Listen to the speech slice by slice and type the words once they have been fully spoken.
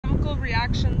chemical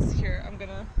reactions. Here, I'm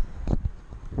gonna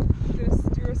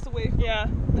steer us away from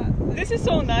that thing. This is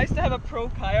so nice to have a pro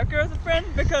kayaker as a friend,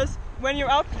 because when you're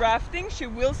out rafting, she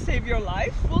will save your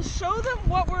life. We'll show them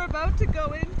what we're about to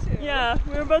go into. Yeah,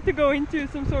 we're about to go into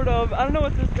some sort of, I don't know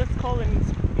what that's called in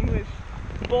English.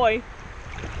 Boy.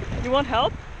 You want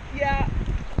help? Yeah.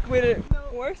 With it?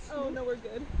 Worse? Oh no, we're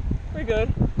good. We're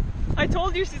good. I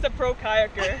told you she's a pro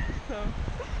kayaker. So,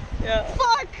 yeah.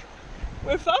 Fuck!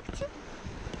 We're fucked?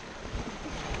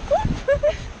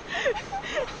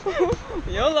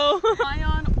 YOLO!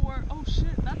 Ion or, oh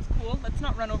shit, that's cool. Let's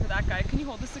not run over that guy. Can you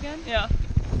hold this again? Yeah.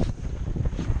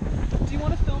 Do you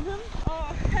want to film him?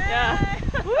 Oh, hey! Yeah.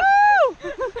 Woo!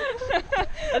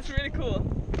 That's really cool.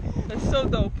 That's so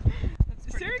dope.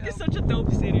 Zurich is such a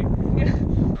dope city. Yeah.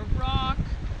 A rock,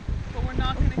 but we're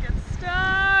not gonna get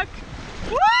stuck.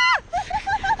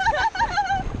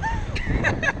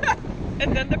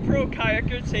 And then the pro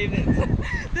kayaker saved it.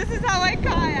 This is how I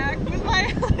kayak with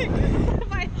my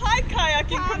my hi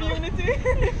kayaking community.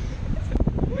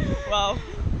 Wow.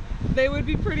 They would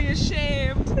be pretty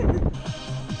ashamed.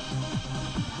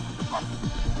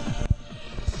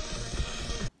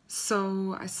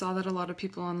 So I saw that a lot of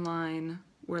people online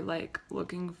were like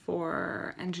looking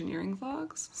for engineering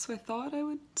vlogs, so I thought I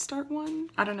would start one.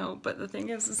 I don't know, but the thing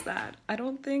is that I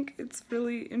don't think it's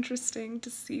really interesting to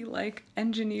see like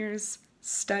engineers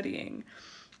studying.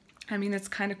 I mean, it's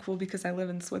kind of cool because I live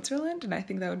in Switzerland, and I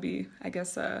think that would be, I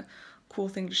guess, a cool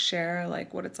thing to share,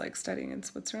 like what it's like studying in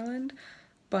Switzerland,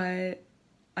 but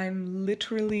I'm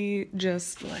literally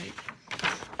just like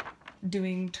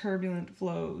doing turbulent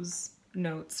flows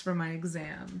notes for my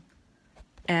exam,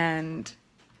 and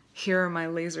here are my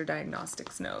laser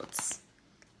diagnostics notes,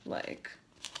 like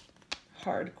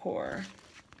hardcore.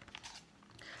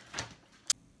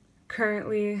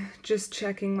 Currently just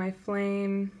checking my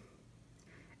flame.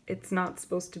 It's not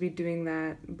supposed to be doing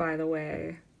that, by the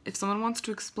way. If someone wants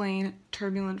to explain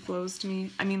turbulent flows to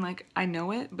me, I mean, like, I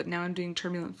know it, but now I'm doing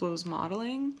turbulent flows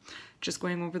modeling, just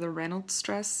going over the Reynolds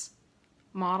stress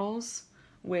models,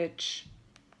 which,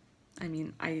 I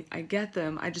mean, I get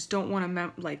them. I just don't want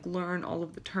to like learn all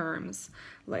of the terms,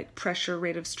 like pressure,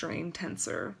 rate of strain,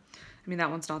 tensor. I mean, that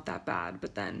one's not that bad,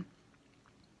 but then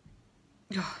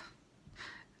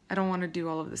I don't want to do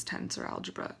all of this tensor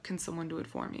algebra. Can someone do it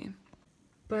for me?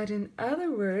 But in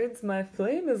other words, my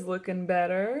flame is looking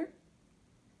better.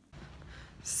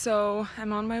 So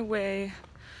I'm on my way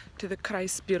to the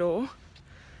Kreisbüro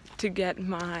to get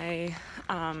my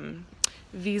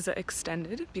visa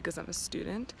extended because I'm a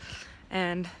student,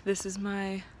 and this is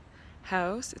my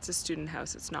house. It's a student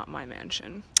house, it's not my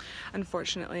mansion,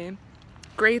 unfortunately.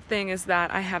 Great thing is that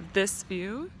I have this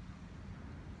view.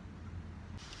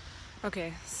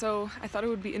 Okay, so I thought it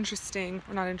would be interesting,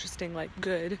 or not interesting, like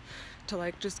good, to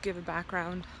like just give a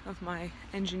background of my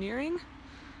engineering.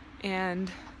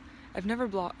 And I've never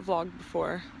vlogged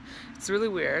before. It's really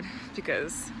weird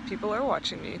because people are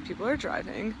watching me, people are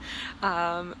driving.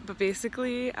 But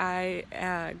basically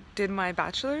I did my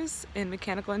bachelor's in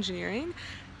mechanical engineering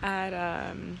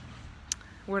at,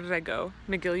 where did I go?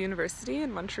 McGill University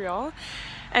in Montreal.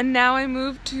 And now I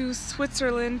moved to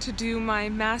Switzerland to do my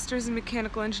master's in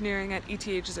mechanical engineering at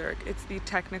ETH Zurich. It's the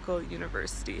technical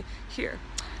university here.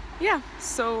 Yeah,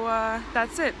 so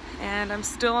that's it. And I'm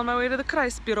still on my way to the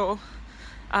Kreisbüro.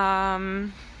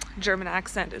 German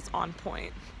accent is on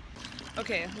point.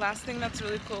 Okay, last thing that's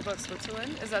really cool about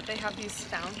Switzerland is that they have these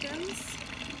fountains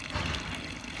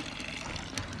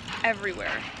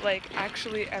everywhere, like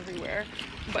actually everywhere.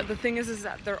 But the thing is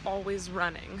that they're always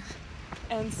running.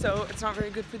 And so it's not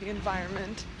very good for the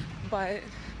environment, but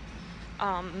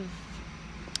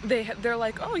they're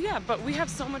like, oh yeah, but we have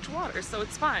so much water, so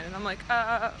it's fine. And I'm like,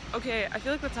 okay, I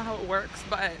feel like that's not how it works,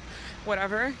 but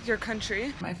whatever, your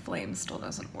country. My flame still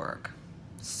doesn't work,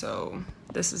 so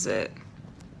this is it.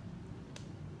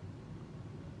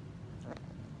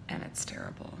 And it's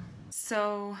terrible.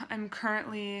 So I'm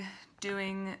currently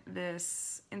doing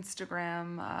this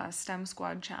Instagram STEM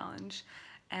Squad challenge,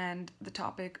 and the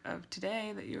topic of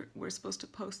today that we're supposed to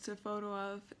post a photo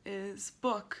of is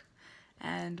book.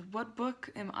 And what book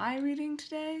am I reading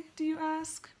today, do you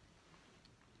ask?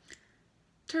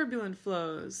 Turbulent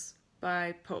Flows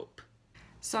by Pope.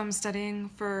 So I'm studying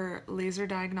for laser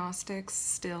diagnostics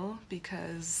still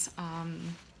because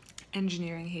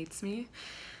engineering hates me.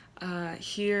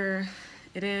 Here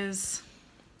it is,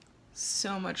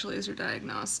 so much laser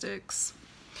diagnostics.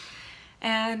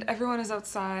 And everyone is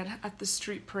outside at the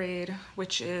street parade,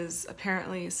 which is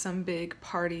apparently some big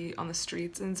party on the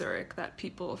streets in Zurich that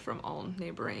people from all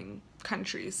neighboring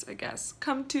countries, I guess,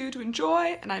 come to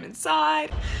enjoy, and I'm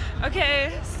inside.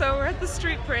 Okay, so we're at the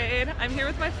street parade. I'm here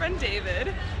with my friend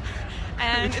David,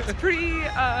 and it's pretty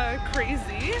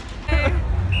crazy. Okay,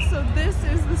 so this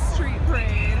is the street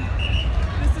parade.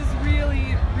 This is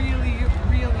really, really,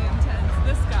 really intense.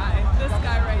 This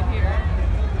guy right here.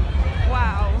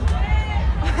 Wow.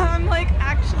 I'm like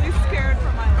actually scared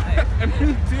for my life. And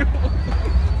me too.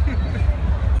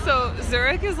 So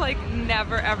Zurich is like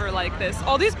never ever like this.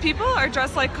 All these people are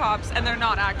dressed like cops and they're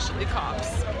not actually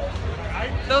cops.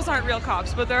 Those aren't real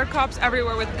cops, but there are cops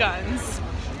everywhere with guns.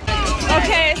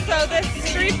 Okay, so this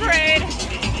street parade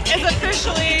is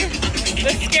officially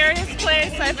the scariest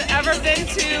place I've ever been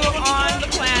to on the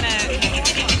planet.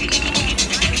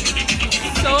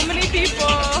 So many people.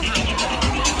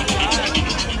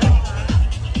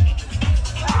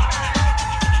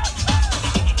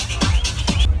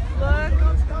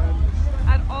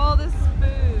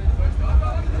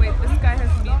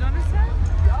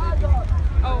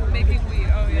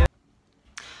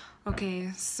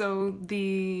 Okay, so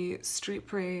the street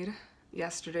parade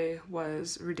yesterday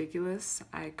was ridiculous.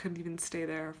 I couldn't even stay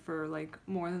there for like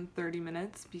more than 30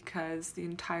 minutes because the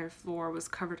entire floor was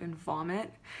covered in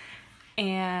vomit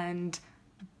and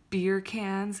beer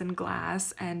cans and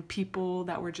glass, and people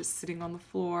that were just sitting on the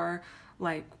floor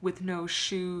like with no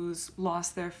shoes,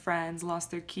 lost their friends,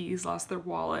 lost their keys, lost their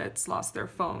wallets, lost their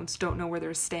phones, don't know where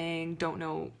they're staying, don't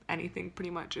know anything pretty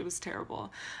much. It was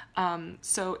terrible.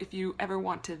 So if you ever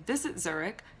want to visit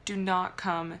Zurich, do not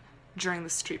come during the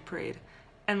street parade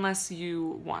unless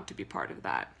you want to be part of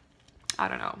that. I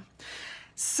don't know.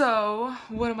 So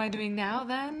what am I doing now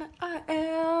then? I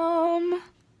am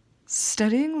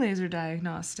studying laser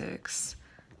diagnostics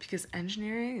because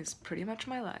engineering is pretty much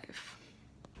my life.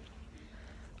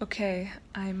 Okay,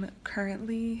 I'm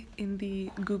currently in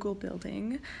the Google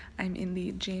building. I'm in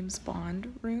the James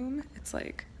Bond room. It's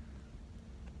like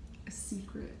a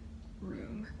secret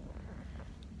room.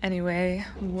 Anyway,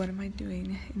 what am I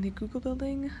doing in the Google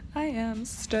building? I am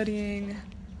studying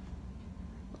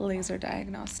laser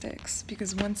diagnostics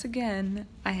because once again,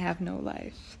 I have no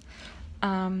life.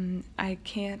 I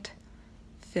can't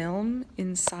film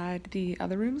inside the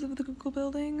other rooms of the Google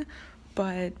building,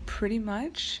 but pretty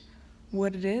much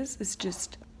what it is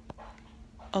just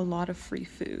a lot of free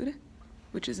food,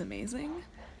 which is amazing,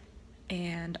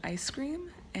 and ice cream,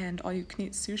 and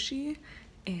all-you-can-eat sushi,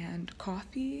 and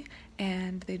coffee,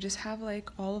 and they just have like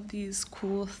all of these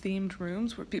cool themed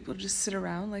rooms where people just sit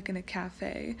around like in a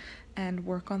cafe and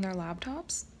work on their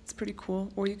laptops. It's pretty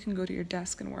cool, or you can go to your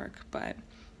desk and work, but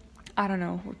I don't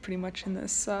know, we're pretty much in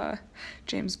this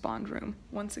James Bond room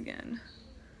once again.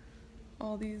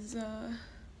 All these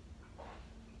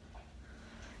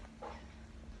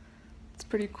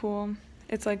pretty cool.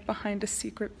 It's like behind a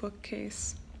secret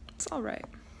bookcase. It's all right.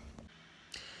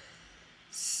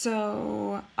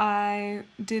 So I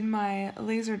did my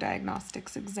laser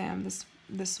diagnostics exam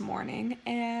this morning,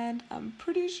 and I'm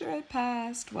pretty sure I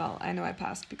passed. Well, I know I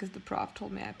passed because the prof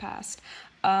told me I passed.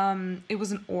 It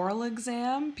was an oral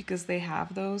exam because they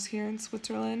have those here in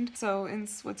Switzerland. So in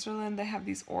Switzerland, they have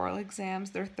these oral exams.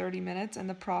 They're 30 minutes, and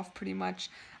the prof pretty much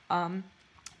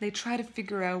they try to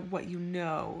figure out what you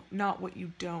know, not what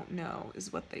you don't know,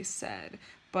 is what they said.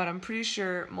 But I'm pretty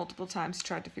sure multiple times he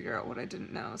tried to figure out what I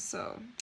didn't know, so